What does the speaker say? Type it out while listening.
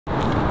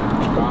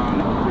What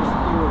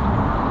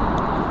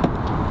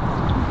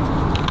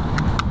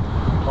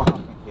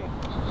happened here?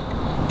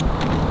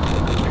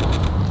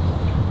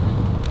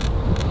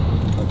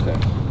 Okay.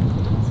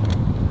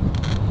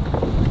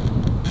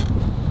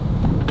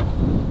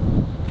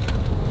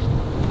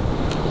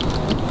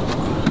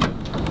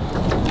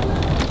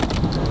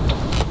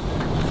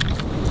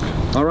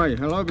 Alright,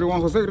 hello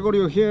everyone, Jose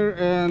Gregorio here,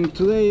 and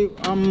today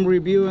I'm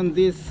reviewing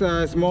this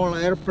small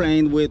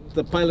airplane with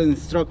the pilot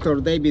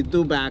instructor David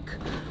Duvack.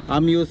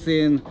 I'm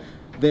using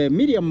the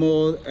Media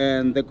Mod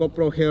and the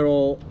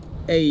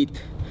GoPro8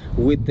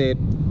 with the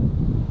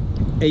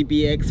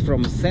ABX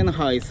from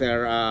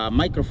Sennheiser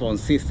microphone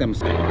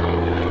systems.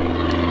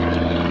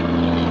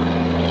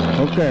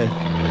 Okay,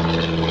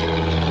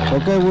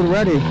 we're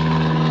ready.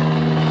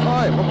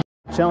 Alright.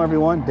 Channel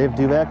everyone, Dave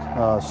Duvack,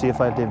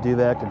 CFI Dave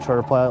Duvack, and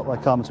charter pilot.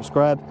 Like, comment,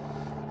 subscribe.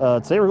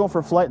 Today we're going for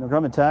a flight in the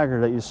Grumman Tiger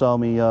that you saw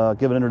me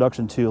give an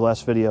introduction to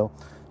last video.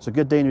 It's a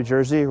good day in New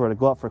Jersey. We're going to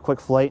go out for a quick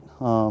flight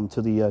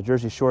to the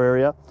Jersey Shore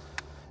area,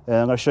 and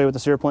I'm going to show you what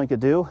this airplane could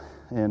do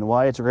and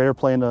why it's a great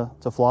airplane to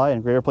fly and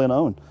a great airplane to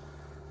own.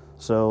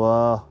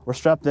 So we're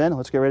strapped in.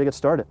 Let's get ready to get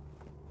started.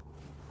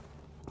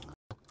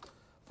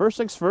 First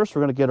things first,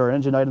 we're going to get our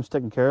engine items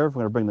taken care of.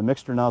 We're going to bring the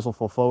mixture nozzle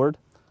full forward.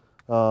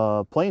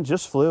 Plane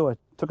just flew. I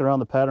took it around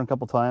the pattern a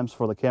couple times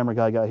before the camera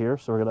guy got here,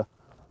 so we're going to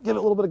give it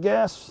a little bit of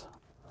gas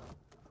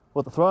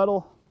with the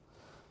throttle,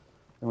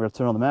 and we're going to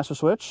turn on the master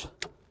switch.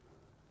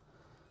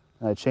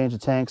 And I change the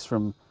tanks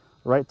from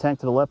the right tank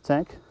to the left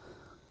tank.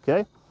 Okay,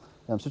 and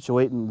I'm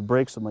situating the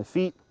brakes with my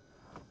feet,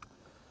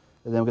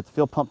 and then we get the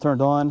fuel pump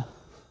turned on.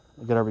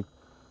 We get our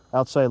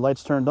outside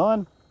lights turned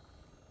on.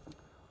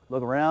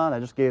 Look around. I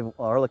just gave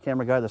our other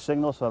camera guy the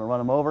signal, so I don't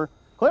run him over.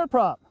 Clear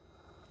prop.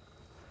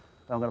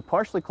 I'm going to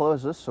partially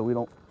close this so we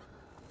don't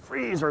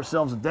freeze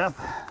ourselves to death.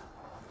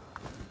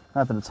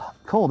 Not that it's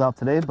cold out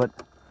today, but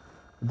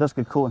it does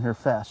get cool in here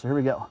fast. So here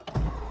we go.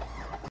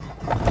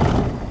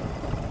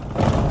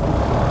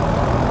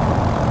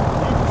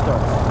 Engine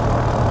starts.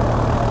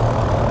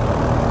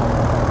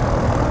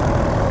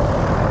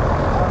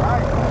 All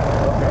right.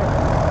 Okay.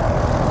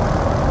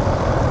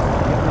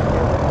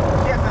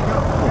 Yes, I do.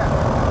 Yeah.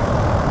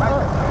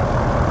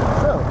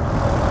 So,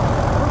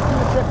 first thing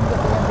to check to get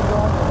the engine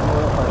going is the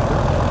oil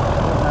pressure.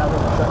 Now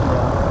we're shutting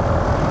down.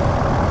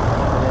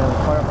 And we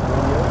fire up the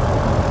radio.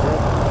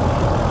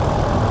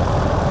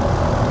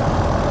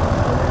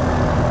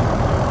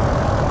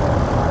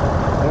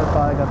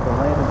 Verify I got the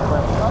landing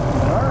flaps up and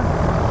are.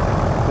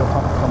 Fuel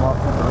pump will come off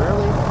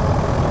temporarily.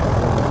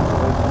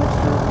 There's the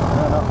mixture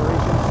run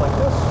operations like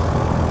this.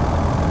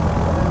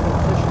 And then we'll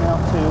position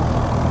out to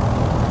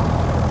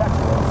the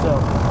taxiway. So,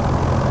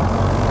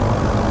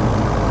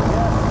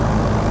 yes.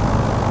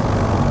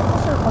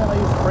 This airplane I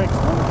use brakes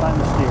the only time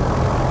to steer. A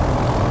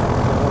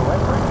little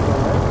right brake, a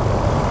little right.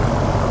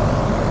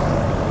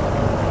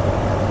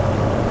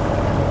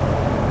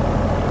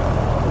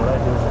 What I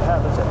do is I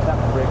have this, I tap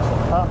the brakes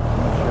on top to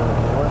make sure that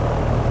they work.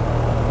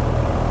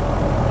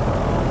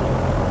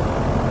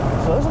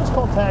 So this is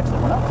called taxiing.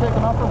 We're not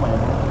taking off or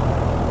landing.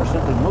 We're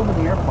simply moving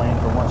the airplane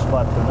from one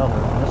spot to another.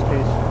 In this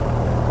case,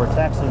 we're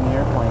taxiing the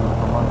airplane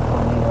from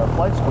the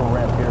flight school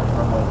ramp here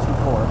from runway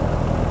 24.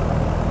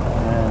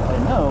 And I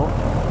know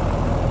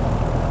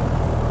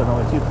that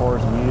runway 24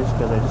 isn't used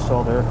because I just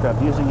saw the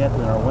aircraft using it,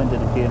 and our wind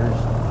indicators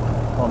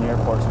on the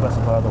airport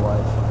specify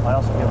otherwise. I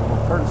also give a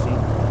little courtesy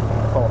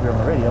call here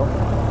on the radio.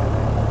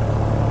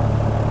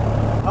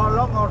 How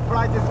long our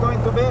flight is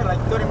going to be? Like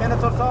 30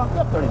 minutes or so?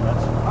 Yep, 30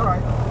 minutes. All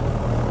right.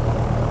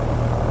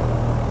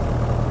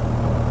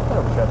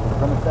 Traffic, the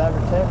Grumman Tiger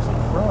taxi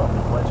from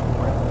the flight school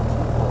ramp.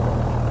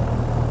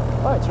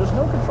 Alright, so there's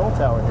no control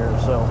tower here,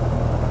 so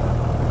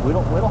we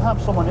don't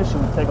have someone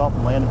issuing takeoff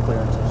and landing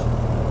clearances.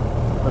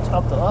 It's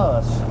up to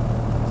us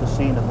to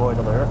see and avoid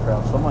other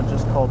aircraft. Someone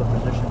just called the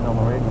position on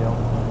the radio.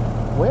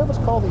 We have what's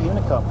called the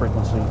Unicom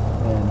frequency,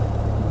 and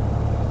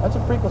that's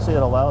a frequency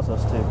that allows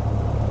us to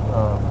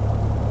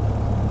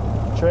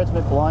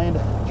transmit blind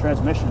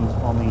transmissions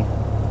on the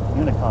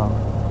Unicom,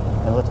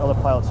 and lets other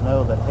pilots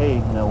know that, hey,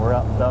 you know, we're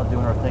out and about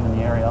doing our thing in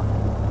the area.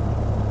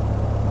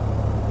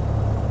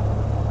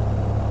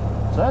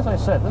 So as I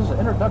said, this is an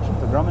introduction to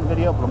the Grumman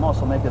video, but I'm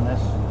also making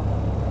this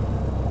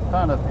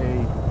kind of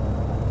a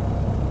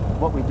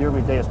what we do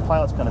every day as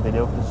pilots kind of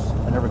video, because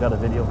I never got a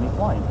video of me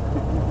flying.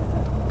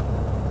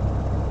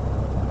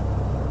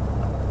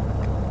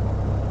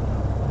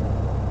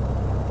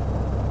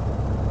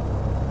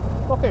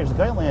 Okay, there's a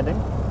guy landing.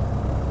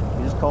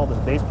 He just called his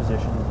base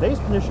position. Base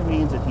position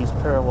means that he's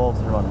parallel to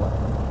the runway.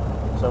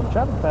 So the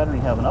traffic pattern,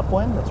 you have an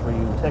upwind, that's where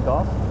you take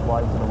off,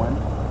 fly into the wind.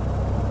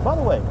 By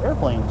the way,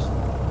 airplanes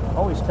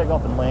always take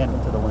off and land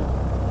into the wind,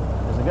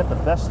 because they get the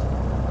best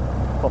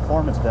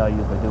performance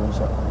value by doing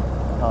so.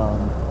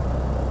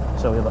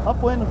 So we have an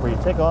upwind where you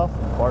take off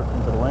and depart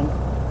into the wind.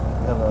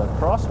 We have a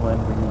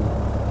crosswind where you,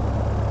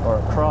 or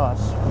a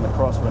cross from the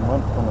crosswind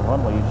from the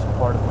runway you just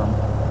departed from.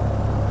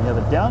 You have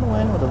a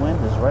downwind where the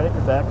wind is right at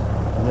your back,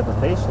 and you have a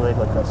base leg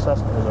like that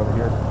Cessna is over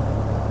here.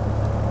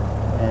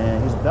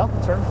 And he's about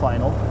to turn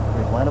final.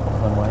 We've landed up the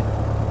runway.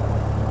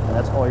 and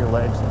that's all your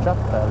legs and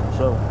traffic pattern.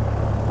 So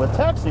with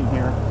taxiing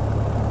here,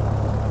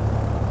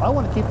 I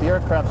want to keep the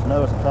Aricraft's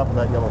nose on top of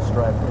that yellow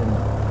stripe, and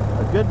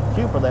a good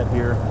cue for that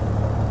here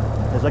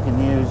is I can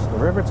use the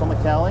rivets on the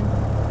cowling.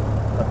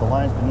 Got the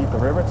lines beneath the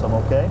rivets, I'm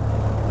okay.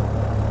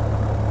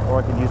 Or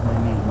I can use my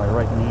knee, my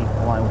right knee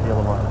aligned with the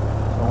other line.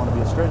 So I want to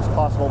be as straight as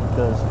possible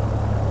because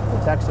the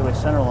taxiway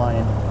center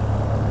line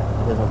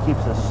is what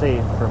keeps us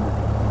safe from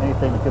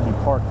anything that could be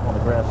parked on the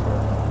grass here.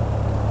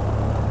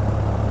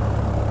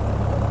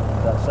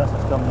 Got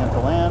Cessna's coming in to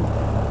land.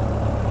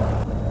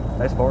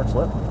 Nice forward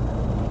slip.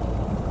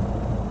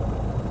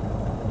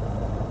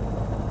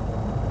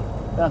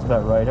 That's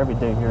about right. Every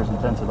day here is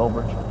intense at Old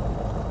Bridge.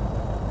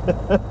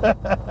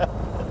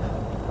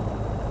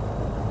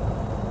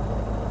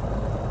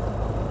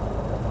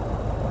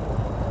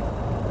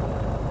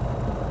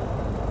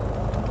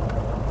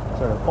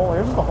 So the pole,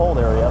 here's the hold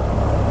area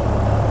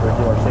where we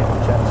do our safety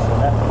checks. So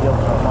that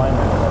yields our line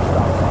there with our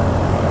stop sign.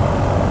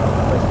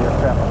 Place the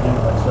aircraft on beam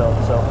like so.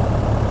 So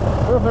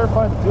we'll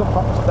verify the fuel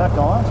pump is back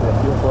on, so we have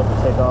fuel flow to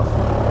take off.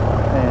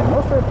 And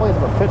most airplanes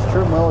have a pitch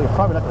trim wheel. You're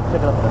probably not going to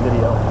pick it up in the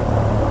video.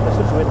 It's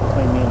situated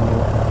between me and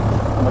you.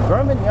 On the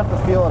Grumman, you have to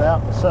feel it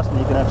out. The Cessna,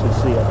 you can actually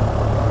see it.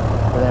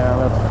 And then I'm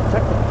going to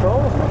check the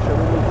controls, make sure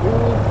we need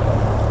fuel.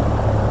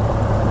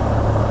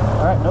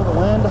 All right, know the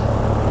wind.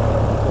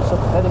 We'll set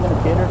the heading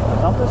indicators for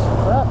the compass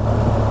for that.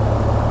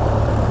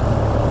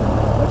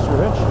 Extra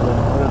rich. And then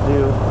we're going to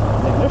do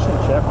an ignition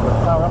check. We're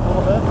going to power up a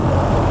little bit.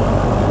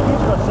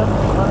 It's about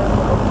 1700.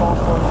 What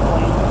calls for the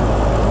plane.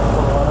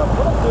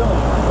 What I'm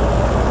doing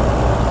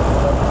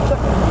is I'm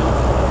checking the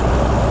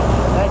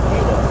mag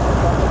unit.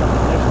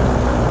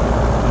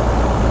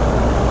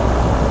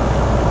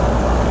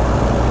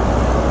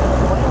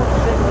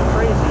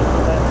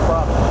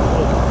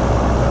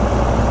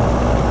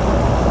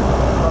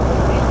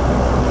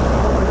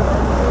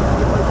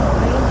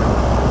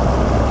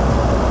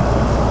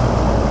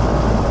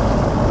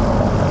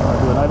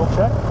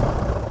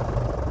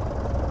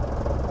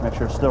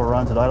 Still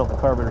runs at idle with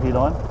the carburetor heat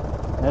on,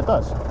 and it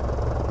does.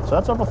 So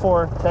that's our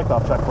before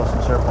takeoff checklist in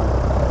this airplane.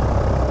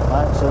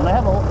 Alright, so then I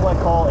have what I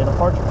call a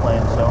departure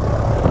plane. So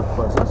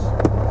close this.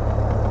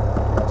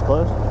 That's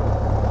closed.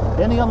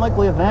 In the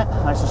unlikely event,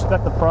 I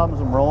suspect the problem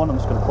is I'm rolling, I'm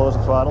just going to close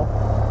the throttle,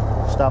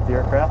 stop the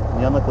aircraft.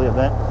 In the unlikely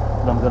event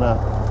that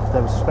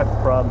I suspect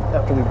the problem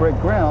after we break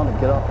ground and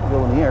get up and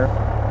go in the air,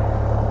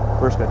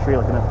 we're just going to treat it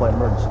like an in-flight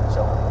emergency.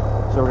 So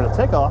we're going to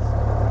take off,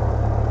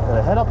 going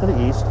to head up to the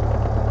east.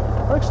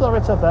 Our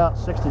accelerate's about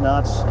 60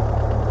 knots,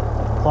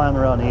 climb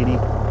around 80,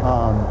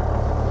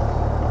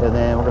 and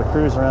then we're going to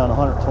cruise around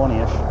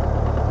 120-ish,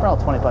 around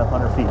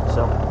 2,500 feet.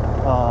 So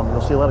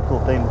you'll see a lot of cool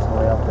things on the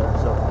way out there.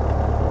 So,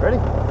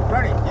 ready?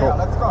 Ready, yeah, cool.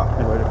 Let's go.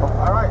 You ready to go?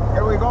 All right,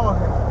 here we go.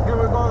 Here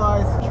we go,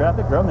 guys.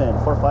 Traffic, Grumman,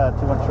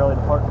 4521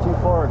 Charlie, depart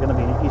 24, going to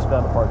be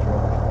eastbound departure.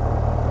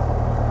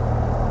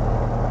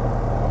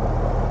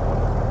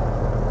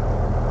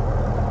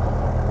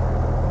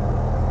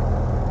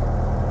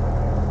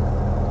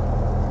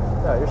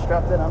 You're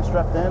strapped in, I'm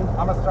strapped in.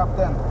 I'm strapped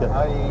in. Good.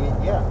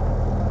 Yeah.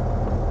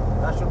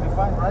 That should be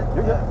fine, right?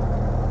 You're good.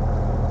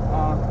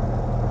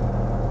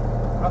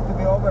 Have to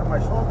be over my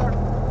shoulder.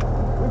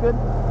 You're good.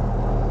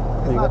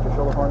 You got your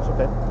shoulder harness,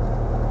 okay.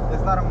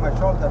 It's not on my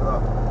shoulder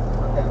though.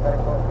 Okay, very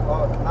cool.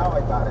 Oh, now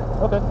I got it.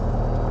 Okay.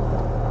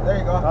 There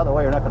you go. By the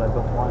way, you're not going to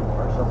go flying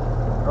more, so.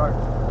 Right.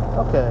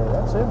 Okay,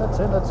 that's in, that's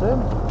in, that's in.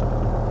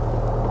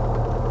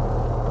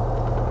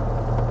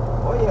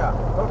 Oh yeah,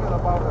 talking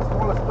about the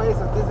smaller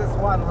spaces, this is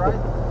one, right?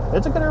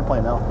 It's a good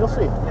airplane now, you'll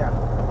see. Yeah.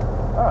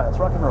 All right, let's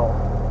rock and roll.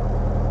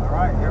 All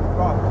right, here we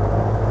go.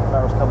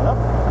 Power's coming up.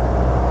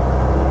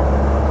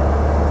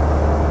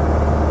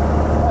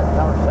 All right,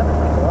 power set,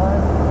 it's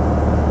alive.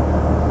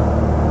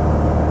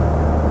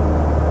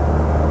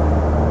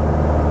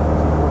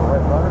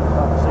 Right rudder,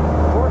 top of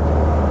 64.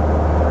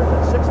 There's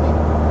at 60.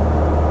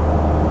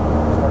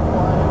 Start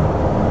flying.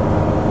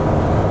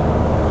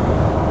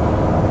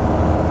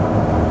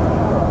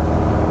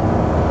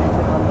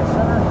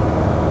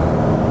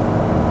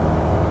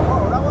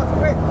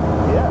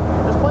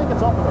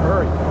 Off in a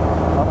hurry. I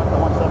like the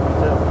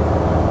 172.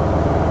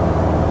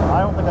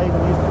 I don't think I even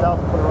used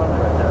 1,000 foot of runway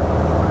right there.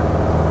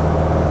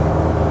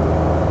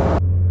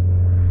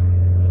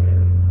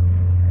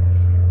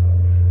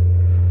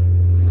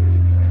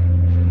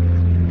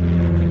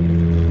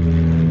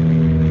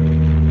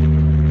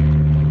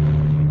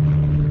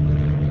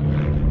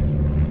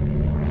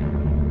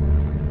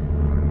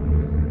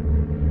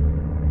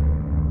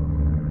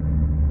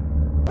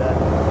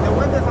 The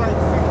wind is like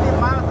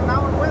 15 miles an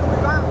hour wind we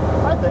got?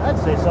 I'd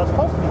say so. It's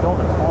supposed to be going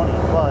to 20,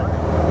 but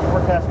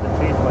forecast can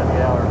change by the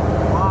hour.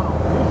 Wow.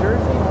 New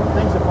Jersey, one of the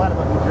things that find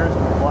about New Jersey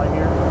when we fly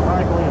here,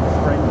 particularly in the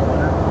spring and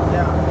winter,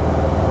 Yeah.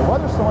 the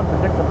weather's so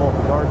unpredictable with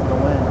regards to the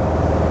wind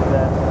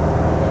that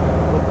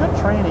with good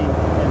training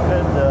and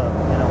good,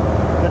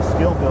 good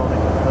skill building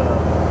with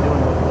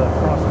dealing with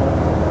crosswinds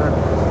and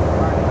turbulence,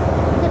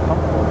 you get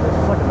comfortable with this.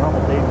 It's like a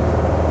normal day.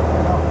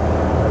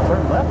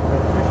 Turn left, we're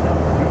going to fish down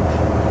to the beach.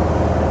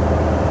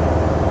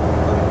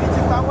 So the beach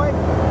is that way?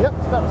 Yep,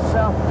 it's about a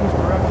southeast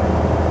direction.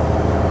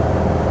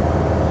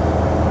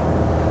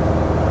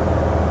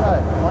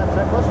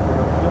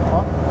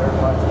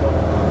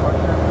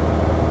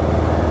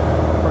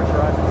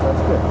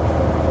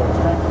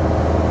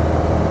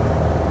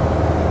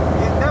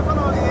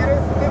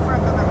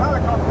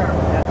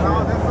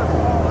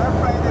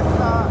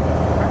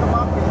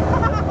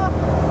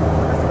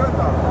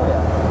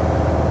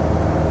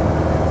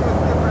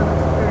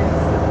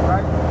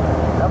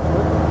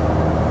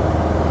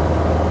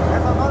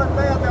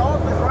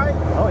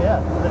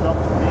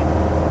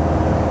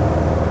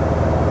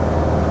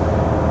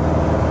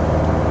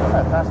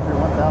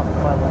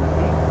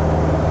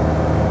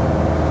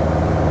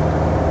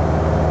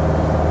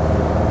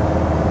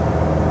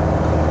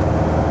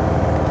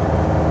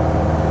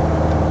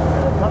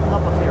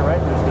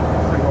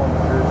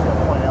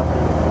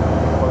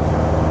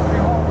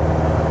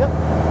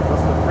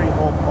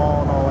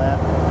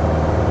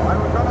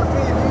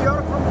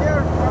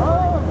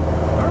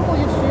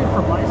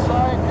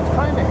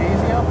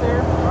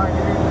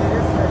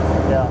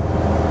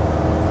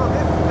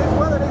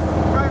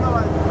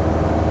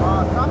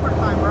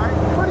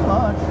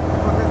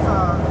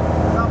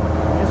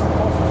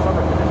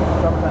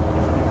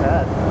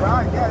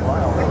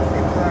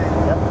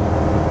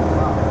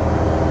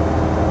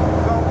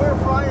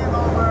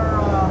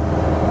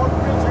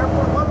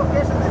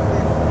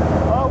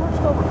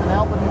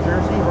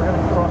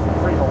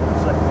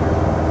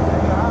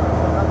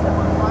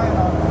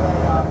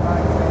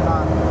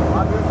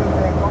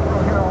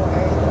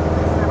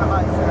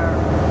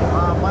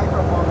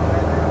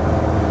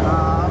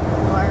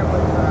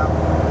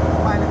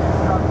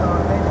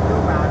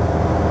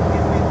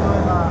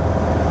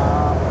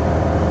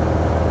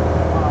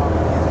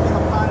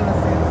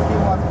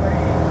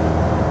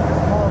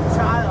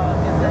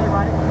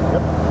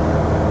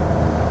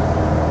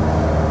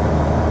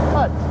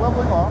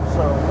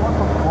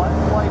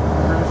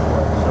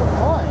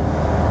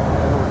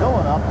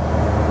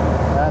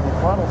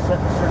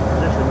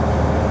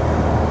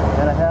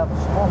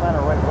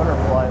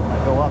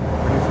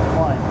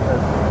 flying because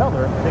the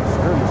other big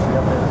screw you see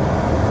up there.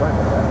 Sorry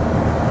about that.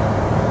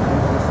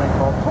 Uses this thing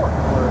called torque,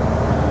 where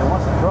it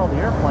wants to throw the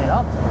airplane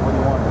up to what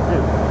you want it to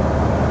do.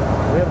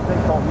 We have a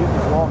thing called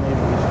Newton's law in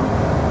aviation.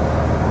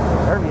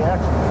 So every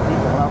action is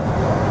equal out.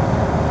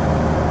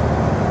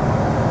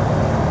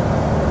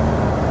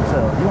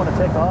 So you want to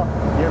take off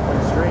the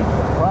airplane straight,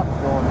 but the prop is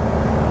going.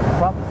 The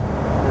prop is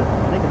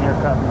making the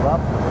aircraft move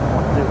up to what you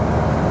want to do.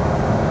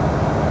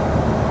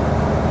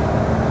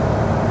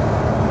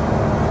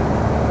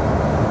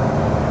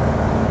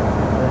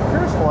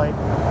 Flight,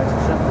 I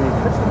just simply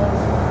pitch the nose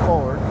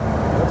forward,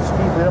 let the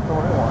speed lead up to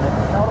where we want it.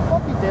 Now, on a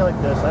bumpy day like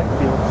this, I can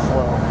be a little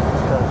slow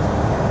just because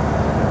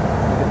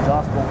we get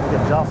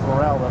jostled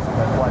around less if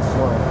I fly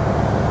slow.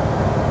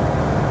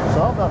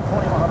 So I'm about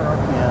 2100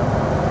 RPM,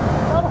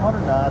 about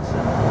 100 knots,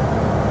 and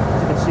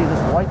as you can see, this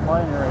white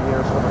line area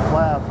here is for the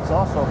flap. It's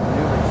also a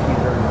maneuvering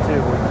speed area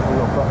too, where you can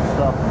wheel across the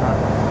stuff and not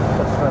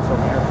put stress on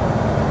the airplane.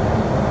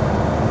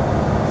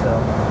 So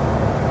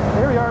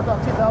here we are, about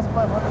 2,500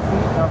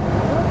 feet. Now, if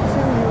you look to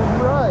your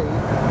right,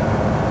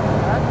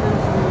 that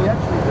is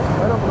actually just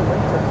right over the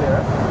wingtip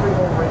there. That's the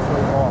freehold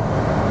raceway wall.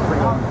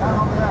 How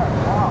long is that?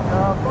 Wow.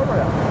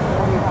 Further out.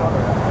 28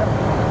 further out. Yep.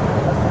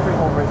 That's the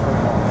freehold raceway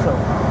wall. So,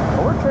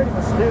 when we're training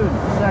with students,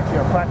 this is actually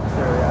our practice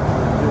area.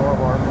 Actually, we do all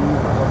of our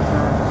maneuvers, our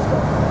turns and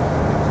stuff.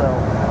 So,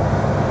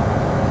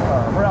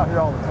 we're out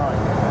here all the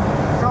time.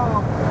 So,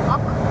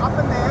 up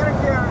in the air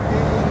here,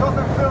 it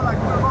doesn't feel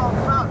like we're going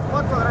fast.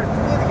 What's the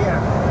speed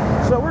here?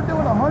 So we're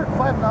doing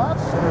 105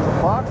 knots, and there's a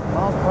box with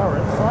miles per hour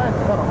inside.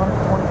 It's about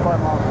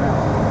 125 miles an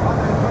hour.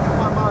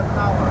 125 miles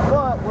an hour.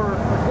 But we're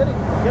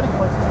getting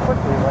places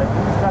quickly. Like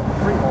we just got to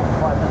freehold in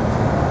 5 minutes.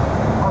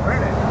 Oh,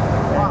 really?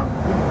 And wow.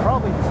 we can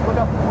probably just look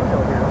out the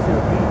window here and see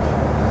the beach.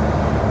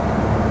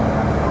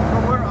 So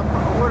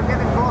we're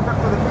getting closer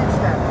to the beach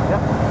then.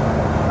 Yep.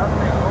 That's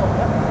pretty cool.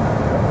 Yep.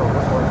 We'll go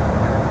this way.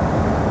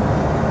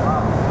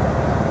 Wow.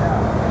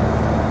 Yeah.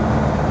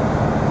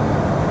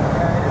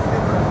 Yeah, it is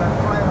different than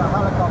flying a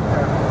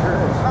helicopter.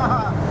 Sure is.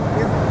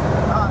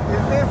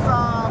 Is this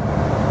a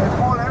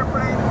small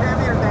airplane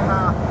heavier than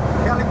a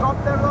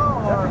helicopter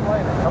though? Or?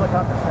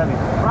 Helicopter's heavy.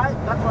 Right?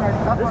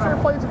 This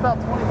airplane's about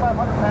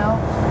 2,500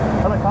 pounds.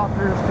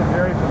 Helicopters can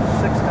vary from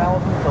 6,000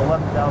 to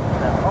 11,000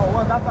 pounds. Oh,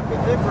 well, that's a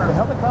big difference. The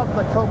helicopter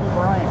that Kobe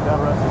Bryant,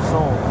 God rest his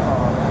soul,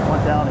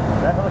 went down in,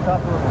 that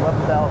helicopter was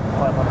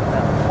 11,500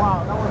 pounds.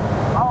 Wow,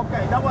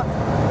 okay, that was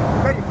a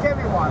very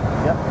heavy one.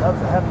 Yep, that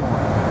was a heavy one.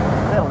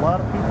 They had a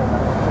lot of people in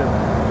that one too.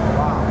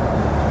 Wow.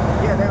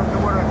 Yeah, they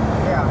were,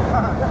 yeah.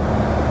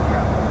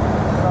 Yeah.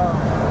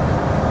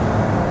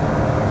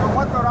 So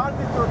what's our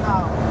altitude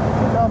now?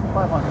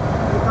 2,500.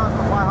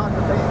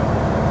 2,500 feet.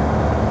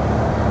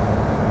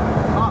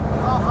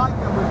 How high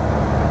can we?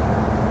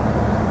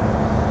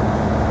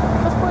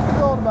 Let's put the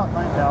goal at about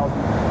 9,000.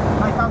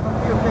 9,000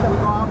 feet, can we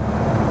go up?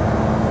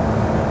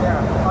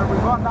 Yeah. Are we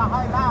going that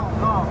high now?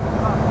 No.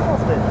 We'll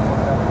stay at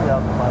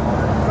 2,500.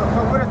 So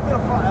we're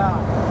still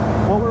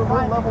well, we're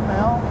level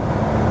now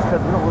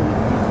because we don't really need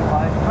to be too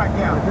high. Right,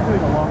 yeah. If you're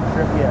doing a long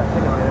trip, yeah,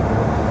 take advantage of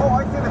it. Oh,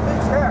 I see the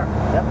beach there.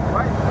 Yep.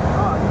 Right?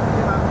 Oh, you can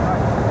see that. Right.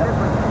 It's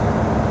different.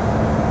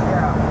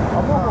 Yeah.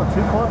 I'm not going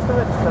too close to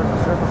it just because the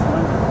surface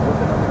winds are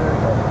whipping over there,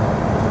 but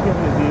just to give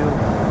you a view.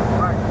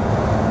 Right.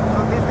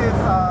 So this is,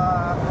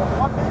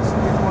 what beach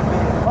this will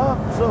be?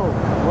 So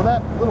where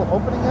that little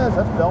opening is,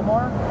 that's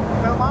Belmar.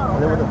 Belmar, okay.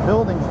 And then where the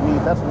buildings meet,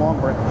 that's Long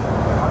Branch.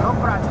 Oh,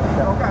 Long Branch,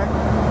 Yeah. okay.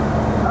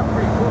 That's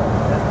pretty cool.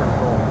 That's pretty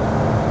cool.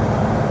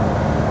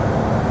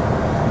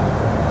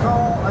 So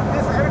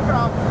this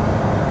aircraft,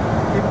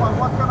 if I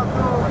was going to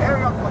do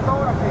aerial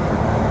photography,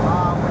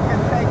 we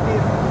can take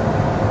this,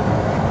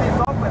 keep this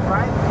open,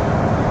 right?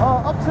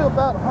 Up to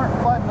about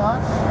 105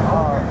 knots,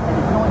 Okay. and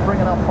you can only bring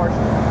it out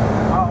partially.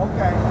 Oh,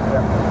 okay.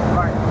 Yeah.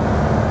 Right.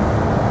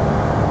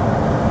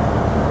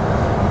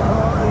 So,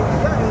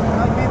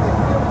 yeah, I mean, it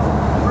feels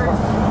pretty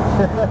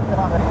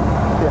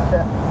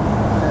Yeah.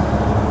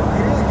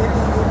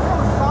 It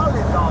feels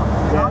solid though.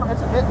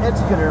 Yeah,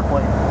 it's a good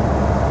airplane.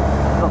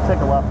 It'll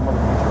take a lot from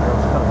other beach aerials.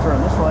 Just kind of turn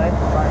this way.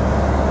 Right.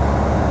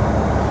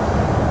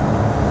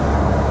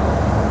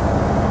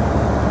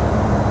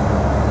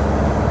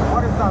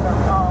 What is that?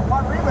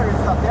 What river is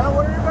that?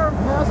 Delaware River?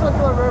 No, that's not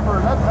the river.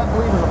 That, I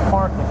believe, is a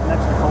park that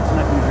connects to Colts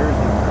Neck, New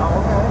Jersey. Oh,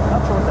 okay.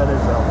 Not sure what that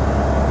is, though.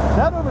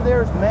 That over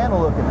there is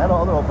Maneuverability. That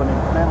other opening,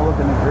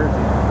 Maneuverability, New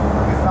Jersey.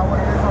 Is that what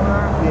it is over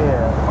there?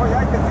 Yeah. Oh,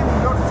 yeah, I can see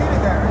New York City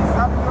there. Is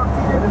that New York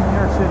City? It is New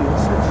York City.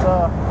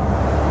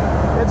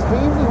 It's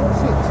hazy. You won't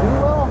see it too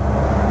well.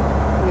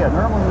 But yeah,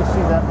 normally you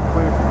see that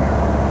clear from here.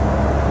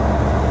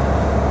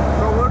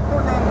 So we're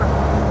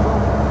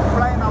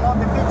flying along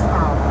the beach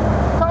now.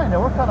 Kinda.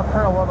 We're kind of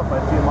parallel up by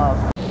a few miles.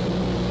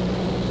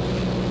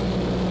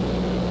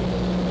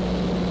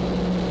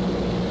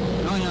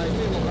 Oh, yeah, I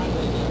see the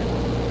runway there.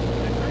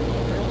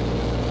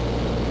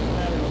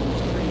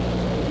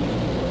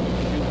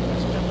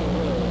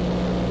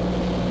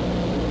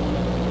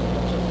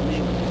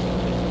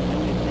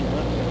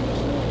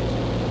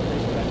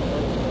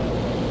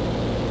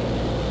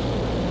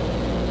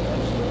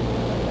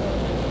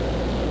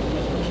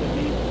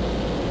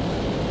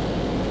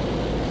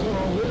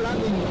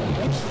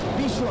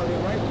 visually,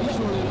 right?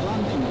 Visually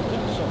landing.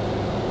 Yeah, so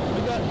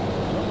we got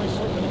runway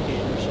slope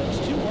indicator, so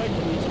it's too wide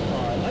to be too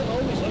high. I've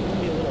always liked to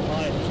be a little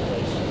high in this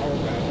place. Oh,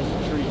 okay. Because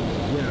of the tree.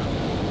 Yeah.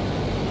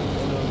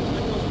 So when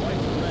it goes white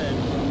to red,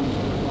 that means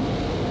we're going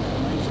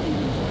nice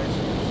even twice.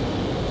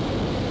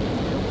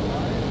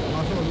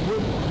 So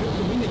we're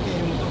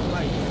communicating with those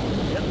lights.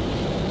 Yep.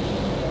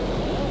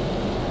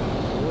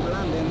 We're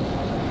landing.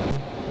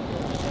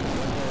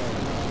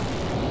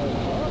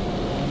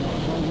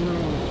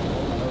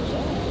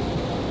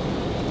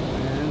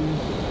 And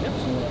yep,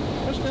 so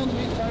push down the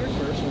main tires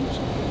first and just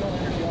get all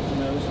energy off the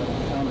nose so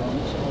we counter on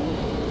it. So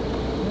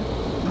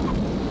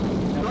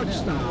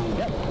touchdown.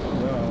 yep.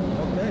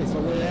 Okay, so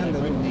we And I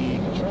landed. bring the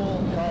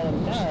control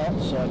column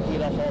out so I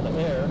feed off all the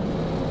air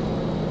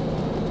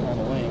on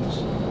the wings.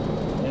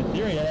 In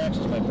theory, that acts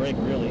as my brake,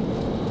 really.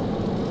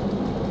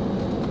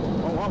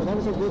 Oh wow, that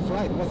was a good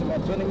flight. It was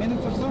about 20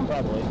 minutes or so?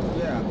 Probably.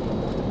 Yeah.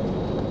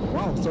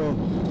 Wow, so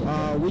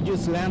we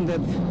just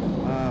landed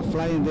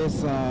flying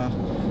this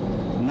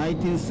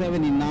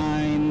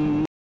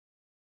 1979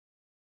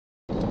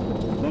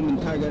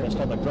 Grumman Tiger. It's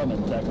called the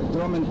Grumman Tiger.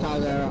 Grumman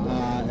Tiger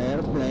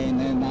airplane,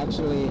 and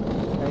actually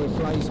it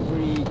flies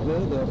pretty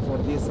good for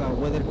these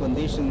weather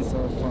conditions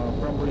of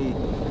probably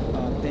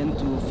 10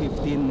 to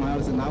 15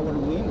 miles an hour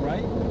wind,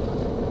 right?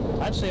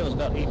 I'd say it was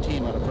about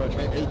 18 on approach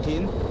right there.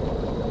 18?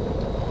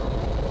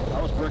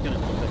 I was working it a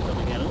little bit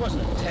coming in. It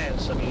wasn't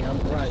intense. I mean, I'm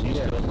Right, used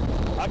yeah. to it.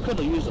 I could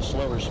have used a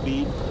slower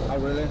speed. Oh,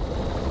 really?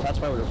 That's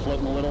why we were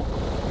floating a little.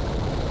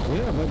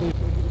 Yeah, but that's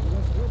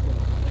good then.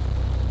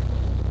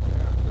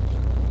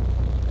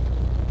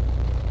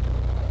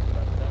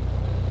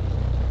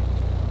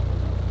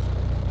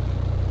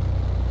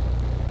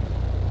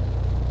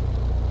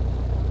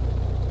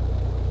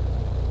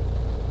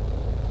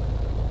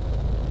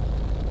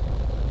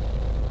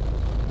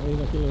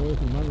 Ahorita que le voy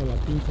filmando las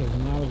pinches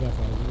nalgas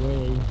al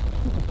güey.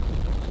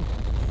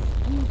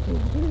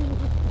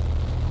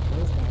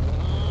 Es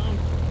cabrón.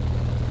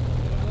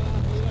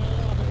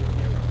 Míralo,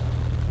 míralo.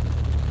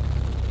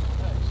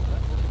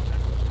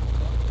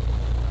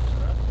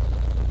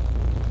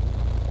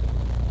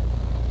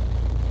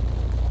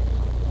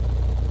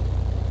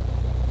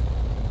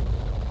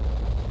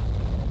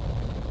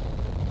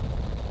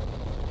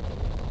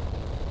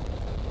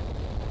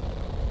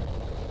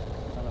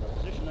 I'm going to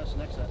position us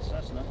next to that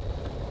Cessna.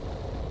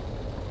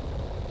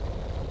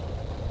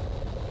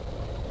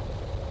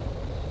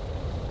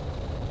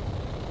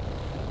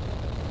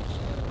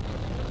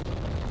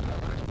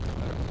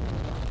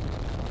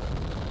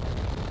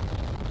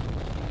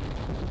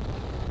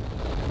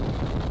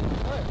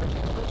 Alright, first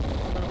things first,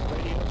 we'll turn off the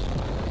radios.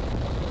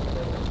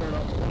 Then we'll turn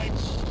off the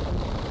lights.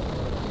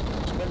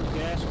 Spin the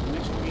gas with the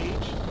mixer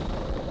gauge.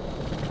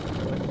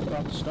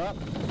 Stop to stop.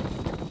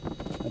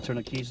 And turn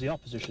the keys to the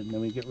off position.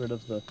 Then we get rid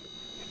of the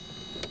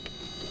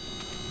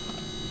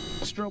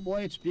strobe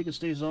lights, beacon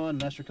stays on,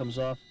 master comes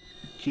off,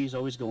 keys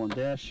always go on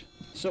dash.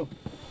 So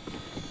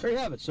there you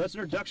have it. So that's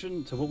an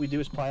introduction to what we do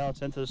as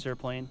pilots into this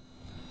airplane.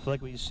 If you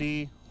like what you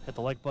see, hit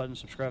the like button,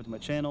 subscribe to my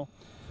channel.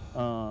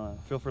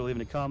 Feel free to leave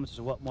any comments as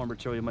to what more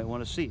material you might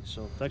want to see.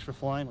 So thanks for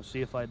flying. We'll see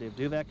you at Dave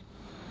Duvack.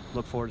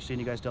 Look forward to seeing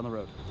you guys down the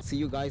road. See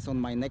you guys on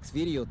my next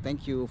video.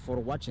 Thank you for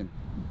watching.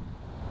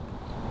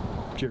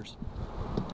 Cheers.